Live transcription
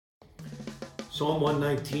Psalm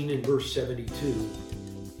 119 and verse 72.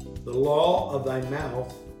 The law of thy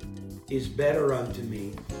mouth is better unto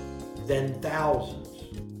me than thousands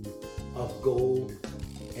of gold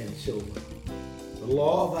and silver. The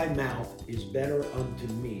law of thy mouth is better unto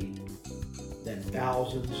me than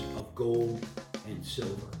thousands of gold and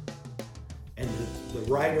silver. And the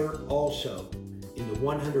writer also, in the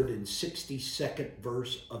 162nd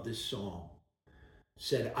verse of this psalm,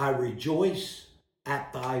 said, I rejoice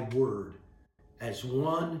at thy word as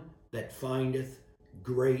one that findeth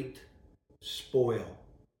great spoil.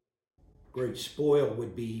 Great spoil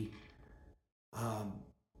would be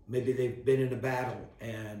maybe they've been in a battle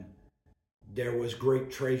and there was great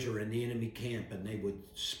treasure in the enemy camp, and they would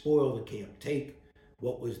spoil the camp, take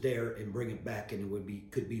what was there and bring it back, and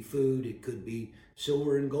could be food, it could be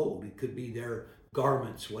silver and gold, it could be their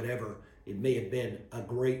garments, whatever. It may have been a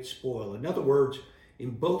great spoil. In other words, in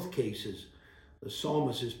both cases, the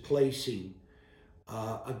psalmist is placing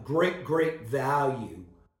a great value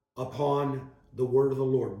upon the word of the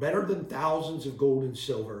Lord, better than thousands of gold and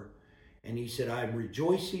silver. And he said, I am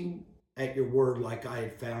rejoicing at your word like I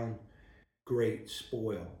had found great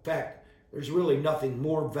spoil. In fact, there's really nothing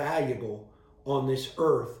more valuable on this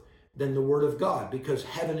earth than the word of God, because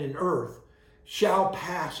heaven and earth shall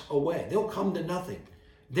pass away. They'll come to nothing.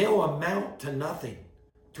 They'll amount to nothing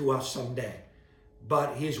to us someday.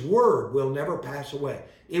 But his word will never pass away.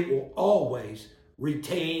 It will always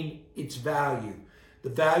retain its value. The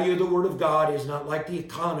value of the word of God is not like the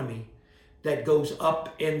economy that goes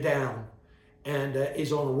up and down and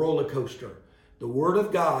is on a roller coaster. The word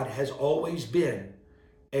of God has always been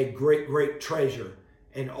a great treasure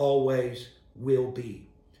and always will be.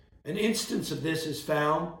 An instance of this is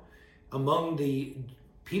found among the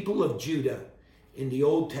people of Judah in the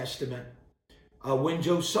Old Testament when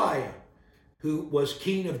Josiah, who was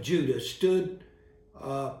king of Judah,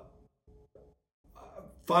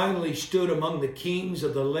 finally stood among the kings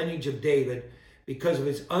of the lineage of David because of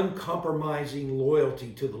his uncompromising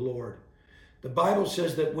loyalty to the Lord. The Bible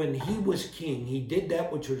says that when he was king, he did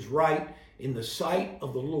that which was right in the sight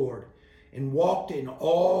of the Lord and walked in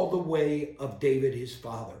all the way of David his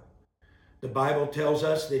father. The Bible tells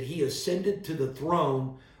us that he ascended to the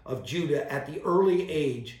throne of Judah at the early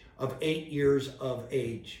age of 8 years of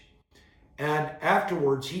age. And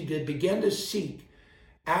afterwards he began to seek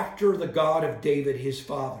after the God of David his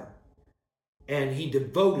father, and he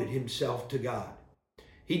devoted himself to God.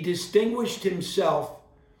 He distinguished himself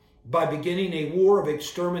by beginning a war of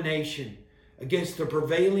extermination against the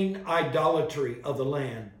prevailing idolatry of the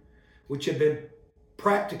land, which had been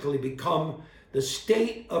practically become the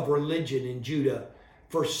state of religion in Judah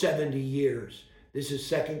for 70 years. This is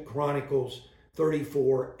 2 Chronicles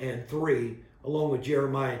 34 and 3, along with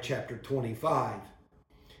Jeremiah chapter 25.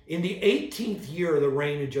 In the 18th year of the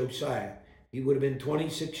reign of Josiah, he would have been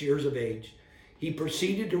 26 years of age, he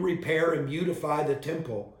proceeded to repair and beautify the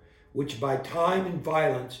temple, which by time and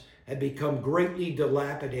violence had become greatly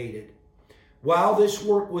dilapidated. While this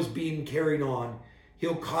work was being carried on,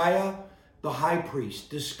 Hilkiah, the high priest,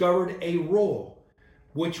 discovered a roll,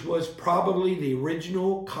 which was probably the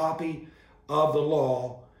original copy of the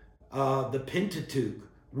law, the Pentateuch,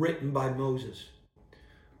 written by Moses.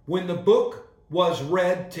 When the book was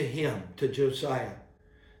read to him, to Josiah,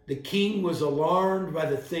 the king was alarmed by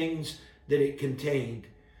the things that it contained,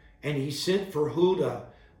 and he sent for Huldah,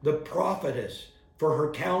 the prophetess, for her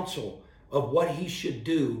counsel of what he should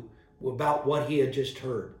do about what he had just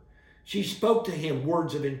heard. She spoke to him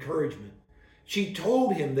words of encouragement. She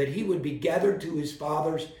told him that he would be gathered to his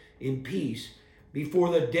fathers in peace before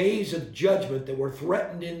the days of judgment that were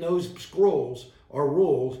threatened in those scrolls or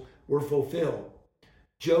rules were fulfilled.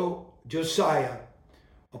 Josiah,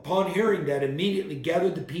 upon hearing that, immediately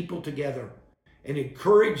gathered the people together and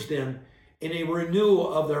encouraged them in a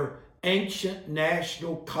renewal of their ancient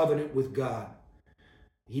national covenant with God.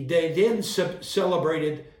 They then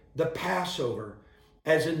celebrated the Passover,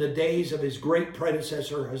 as in the days of his great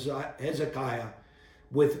predecessor Hezekiah,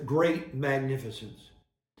 with great magnificence.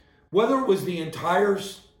 Whether it was the entire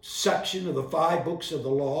section of the 5 books of the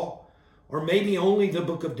law, or maybe only the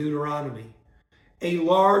book of Deuteronomy, a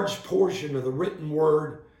large portion of the written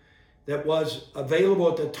word that was available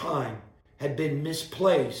at the time had been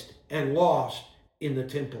misplaced and lost in the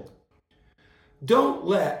temple. Don't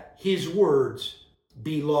let his words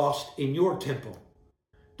be lost in your temple.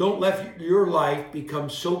 Don't let your life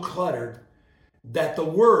become so cluttered that the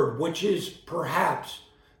word, which is perhaps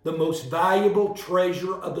the most valuable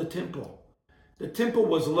treasure of the temple. The temple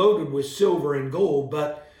was loaded with silver and gold,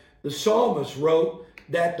 but the psalmist wrote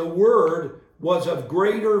that the word was of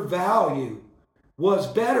greater value, was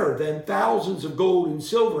better than thousands of gold and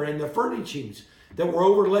silver, and the furnishings that were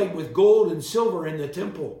overlaid with gold and silver in the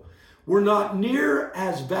temple were not near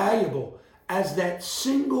as valuable as that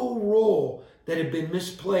single roll that had been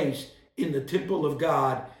misplaced in the temple of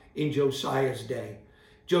God in Josiah's day.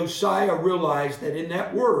 Josiah realized that in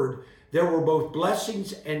that word there were both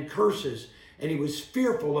blessings and curses, and he was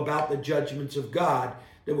fearful about the judgments of God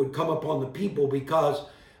that would come upon the people because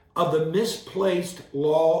of the misplaced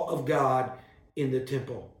law of God in the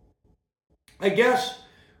temple. I guess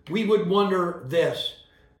we would wonder this: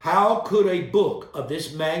 how could a book of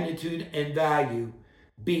this magnitude and value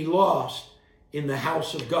be lost in the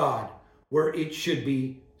house of God where it should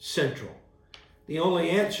be central? The only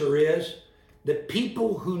answer is that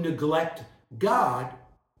people who neglect God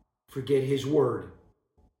forget his word,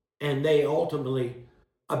 and they ultimately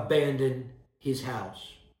abandon his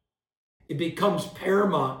house. It becomes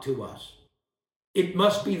paramount to us. It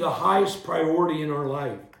must be the highest priority in our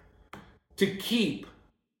life to keep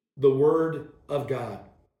the word of God.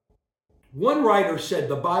 One writer said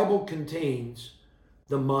the Bible contains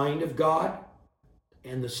the mind of God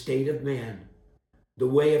and the state of man, the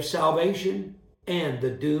way of salvation and the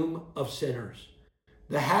doom of sinners,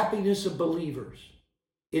 the happiness of believers.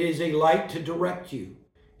 It is a light to direct you.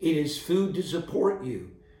 It is food to support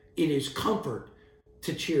you. It is comfort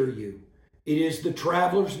to cheer you. It is the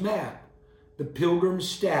traveler's map, the pilgrim's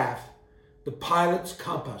staff, the pilot's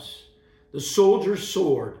compass, the soldier's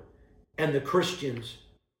sword, and the Christian's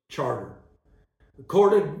charter.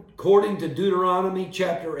 According to Deuteronomy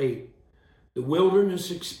chapter 8, the wilderness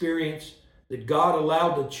experience that God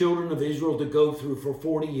allowed the children of Israel to go through for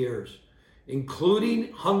 40 years,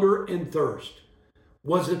 including hunger and thirst,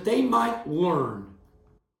 was that they might learn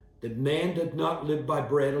that man doth not live by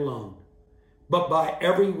bread alone, but by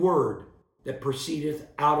every word that proceedeth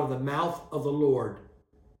out of the mouth of the Lord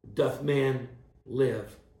doth man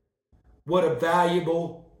live. What a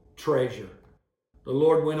valuable treasure. The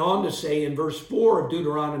Lord went on to say in verse 4 of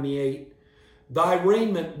Deuteronomy 8, thy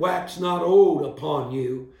raiment waxed not old upon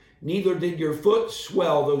you, neither did your foot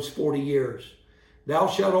swell those 40 years. Thou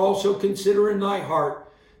shalt also consider in thy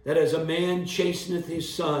heart that as a man chasteneth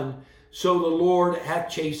his son, so the Lord hath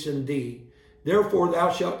chastened thee. Therefore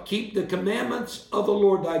thou shalt keep the commandments of the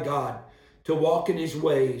Lord thy God, to walk in his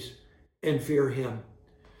ways and fear him.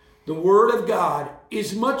 The word of God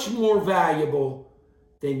is much more valuable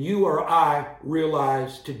than you or I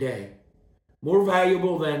realize today. More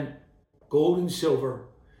valuable than gold and silver.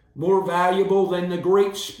 More valuable than the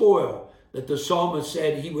great spoil that the psalmist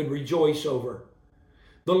said he would rejoice over.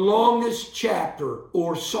 The longest chapter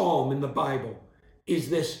or psalm in the Bible is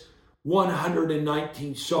this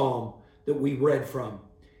 119th psalm that we read from.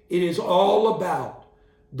 It is all about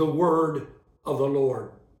the word of the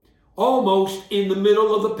Lord. Almost in the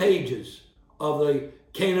middle of the pages of the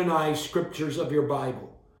canonized scriptures of your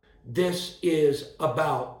Bible, this is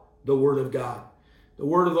about the word of God. The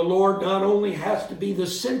word of the Lord not only has to be the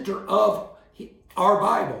center of our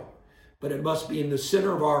Bible, but it must be in the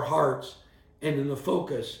center of our hearts and in the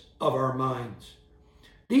focus of our minds.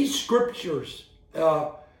 These scriptures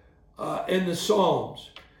and the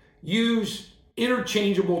Psalms use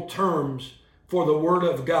interchangeable terms for the word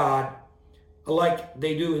of God like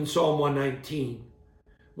they do in Psalm 119.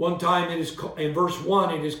 One time it is in verse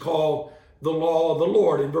 1 it is called the law of the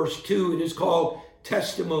Lord. In verse 2 it is called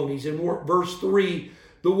testimonies. In verse 3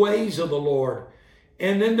 the ways of the Lord.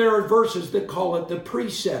 And then there are verses that call it the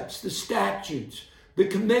precepts, the statutes, the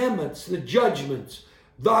commandments, the judgments,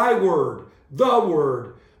 thy word,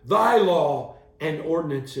 thy law, and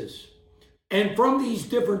ordinances. And from these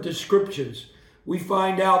different descriptions, we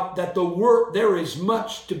find out that there is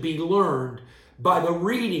much to be learned by the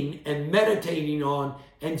reading and meditating on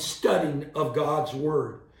and studying of God's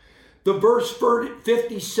word. The verse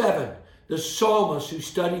 57, the psalmist who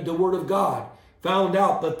studied the word of God found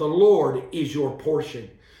out that the Lord is your portion.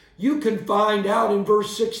 You can find out in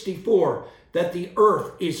verse 64 that the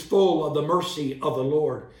earth is full of the mercy of the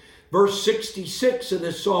Lord. Verse 66 of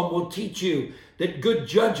this psalm will teach you that good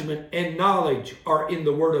judgment and knowledge are in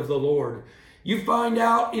the word of the Lord. You find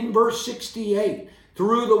out in verse 68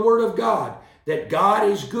 through the word of God that God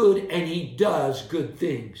is good and he does good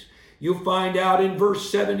things. You'll find out in verse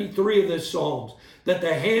 73 of this Psalms that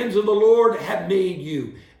the hands of the Lord have made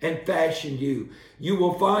you and fashioned you. You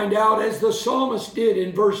will find out, as the psalmist did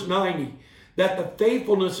in verse 90, that the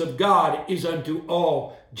faithfulness of God is unto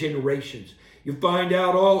all generations. You find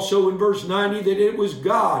out also in verse 90 that it was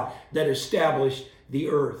God that established the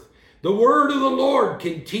earth. The word of the Lord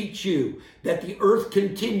can teach you that the earth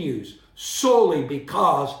continues solely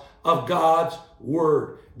because of God's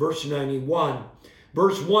word. Verse 91.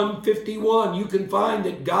 Verse 151, you can find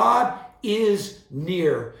that God is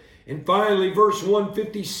near. And finally, verse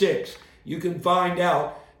 156, you can find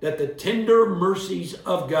out that the tender mercies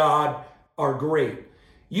of God are great.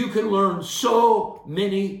 You can learn so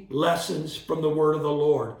many lessons from the word of the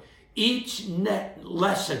Lord. Each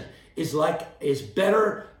lesson is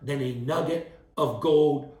better than a nugget of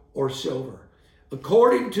gold or silver.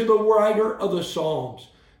 According to the writer of the Psalms,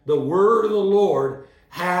 the word of the Lord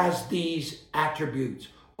has these attributes.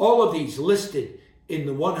 All of these listed in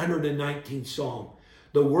the 119th Psalm.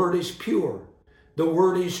 The word is pure. The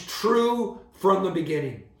word is true from the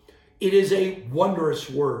beginning. It is a wondrous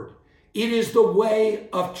word. It is the way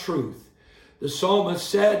of truth. The psalmist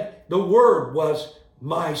said, the word was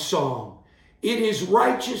my song. It is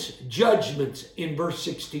righteous judgments in verse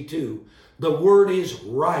 62. The word is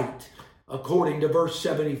right according to verse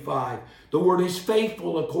 75. The word is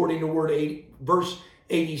faithful according to verse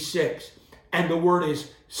 86. And the word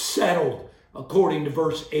is settled according to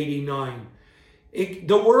verse 89.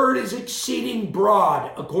 The word is exceeding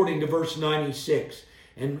broad according to verse 96.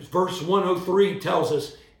 And verse 103 tells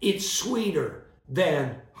us it's sweeter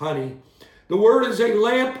than honey. The word is a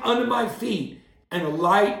lamp unto my feet and a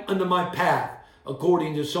light unto my path,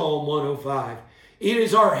 according to Psalm 105. It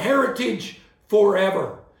is our heritage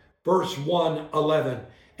forever, verse 111.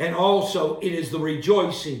 And also it is the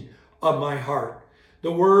rejoicing of my heart.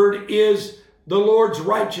 The word is the Lord's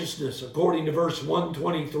righteousness, according to verse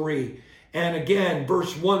 123. And again,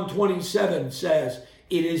 verse 127 says,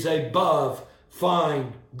 it is above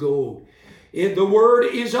fine gold. The word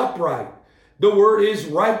is upright. The word is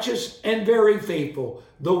righteous and very faithful.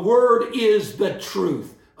 The word is the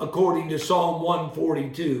truth, according to Psalm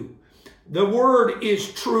 142. The word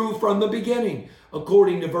is true from the beginning,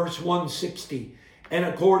 according to verse 160. And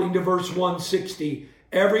according to verse 160,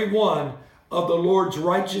 every one of the Lord's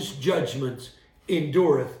righteous judgments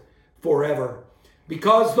endureth forever.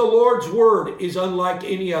 Because the Lord's word is unlike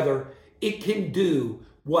any other, it can do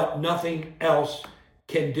what nothing else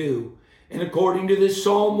can do. And according to this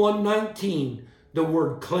Psalm 119, the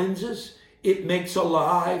word cleanses, it makes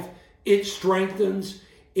alive, it strengthens,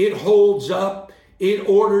 it holds up, it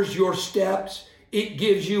orders your steps, it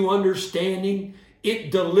gives you understanding,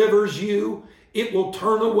 it delivers you, it will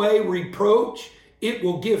turn away reproach, it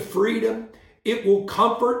will give freedom, it will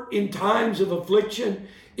comfort in times of affliction,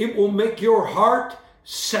 it will make your heart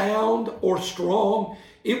sound or strong,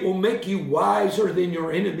 it will make you wiser than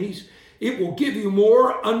your enemies. It will give you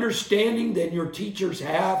more understanding than your teachers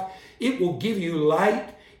have. It will give you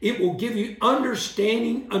light. It will give you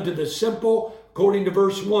understanding unto the simple, according to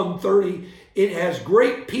verse 130. It has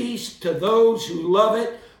great peace to those who love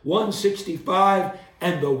it, 165.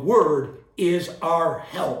 And the word is our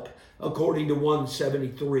help, according to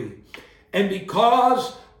 173. And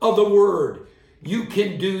because of the word, you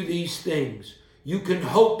can do these things. You can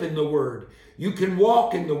hope in the word. You can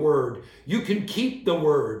walk in the word. You can keep the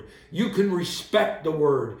word. You can respect the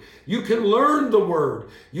word. You can learn the word.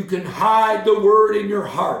 You can hide the word in your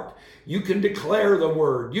heart. You can declare the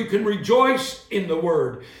word. You can rejoice in the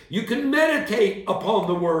word. You can meditate upon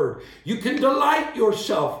the word. You can delight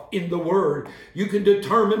yourself in the word. You can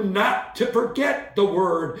determine not to forget the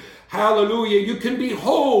word. Hallelujah. You can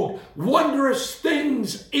behold wondrous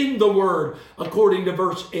things in the word, according to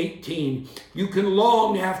verse 18. You can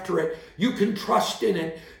long after it. You can trust in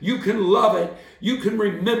it. You can love it. You can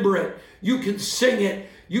remember it. You can sing it.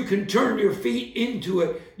 You can turn your feet into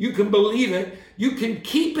it. You can believe it. You can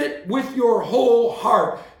keep it with your whole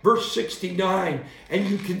heart, verse 69. And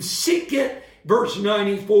you can seek it, verse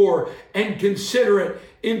 94, and consider it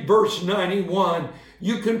in verse 91.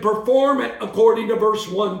 You can perform it according to verse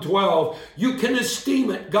 112. You can esteem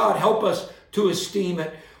it. God help us to esteem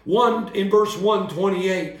it. In verse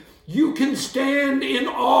 128. You can stand in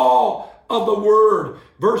awe of the word,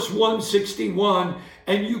 verse 161.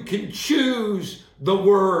 And you can choose the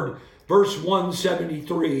word, verse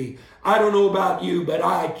 173. I don't know about you, but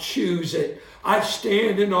I choose it. I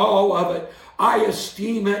stand in awe of it. I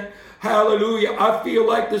esteem it. Hallelujah. I feel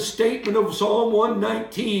like the statement of Psalm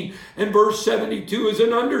 119 and verse 72 is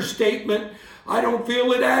an understatement. I don't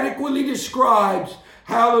feel it adequately describes.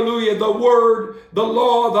 Hallelujah. The word, the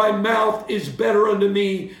law of thy mouth is better unto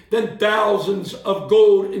me than thousands of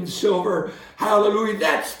gold and silver. Hallelujah.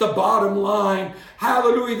 That's the bottom line.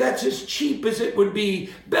 Hallelujah. That's as cheap as it would be.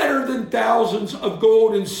 Better than thousands of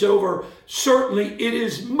gold and silver. Certainly it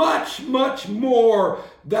is much, much more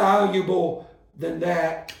valuable than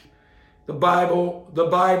that. The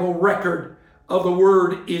Bible record of the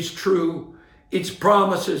word is true. Its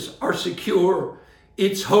promises are secure.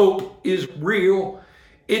 Its hope is real.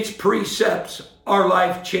 Its precepts are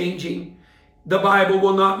life-changing. The Bible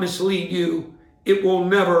will not mislead you. It will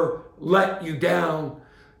never let you down.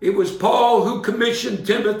 It was Paul who commissioned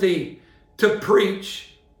Timothy to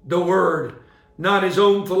preach the word, not his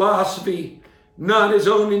own philosophy, not his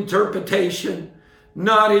own interpretation,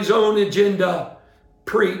 not his own agenda.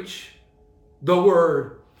 Preach the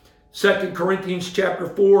word. 2 Corinthians chapter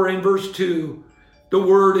 4 and verse 2, the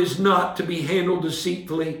word is not to be handled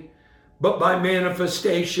deceitfully, but by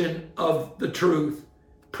manifestation of the truth.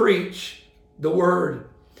 Preach the word.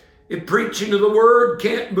 If preaching of the word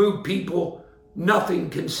can't move people, nothing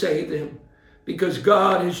can save them, because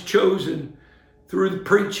God has chosen through the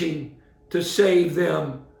preaching to save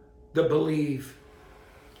them that believe.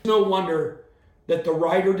 No wonder that the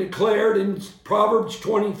writer declared in Proverbs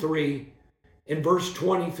 23 in verse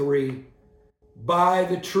 23, buy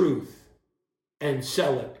the truth and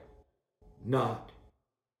sell it not.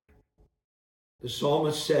 The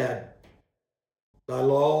psalmist said, thy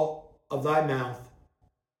law of thy mouth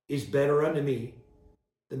is better unto me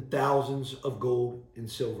than thousands of gold and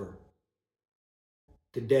silver.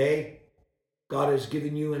 Today, God has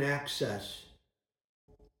given you an access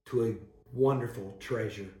to a wonderful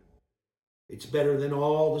treasure. It's better than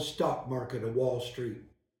all the stock market of Wall Street,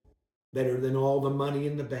 better than all the money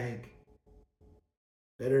in the bank,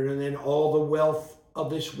 better than all the wealth of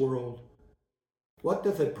this world. What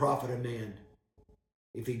doth it profit a man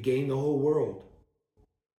if he gain the whole world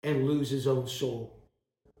and lose his own soul?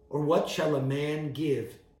 Or what shall a man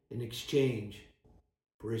give in exchange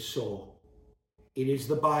for his soul? It is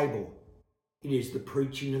the Bible. It is the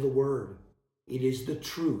preaching of the word. It is the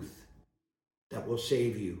truth that will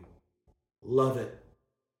save you. Love it.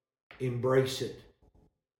 Embrace it.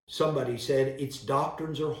 Somebody said its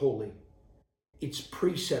doctrines are holy. Its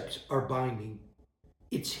precepts are binding.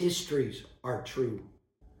 Its histories are true.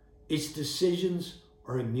 Its decisions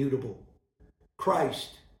are immutable.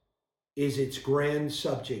 Christ is its grand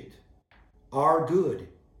subject. Our good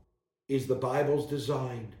is the Bible's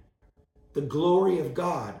design. The glory of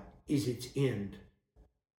God is its end.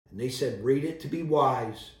 And they said, read it to be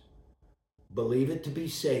wise, believe it to be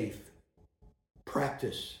safe,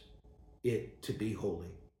 practice it to be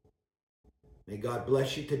holy. May God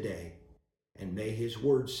bless you today, and may his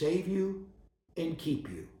word save you and keep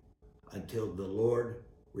you until the Lord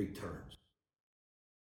returns.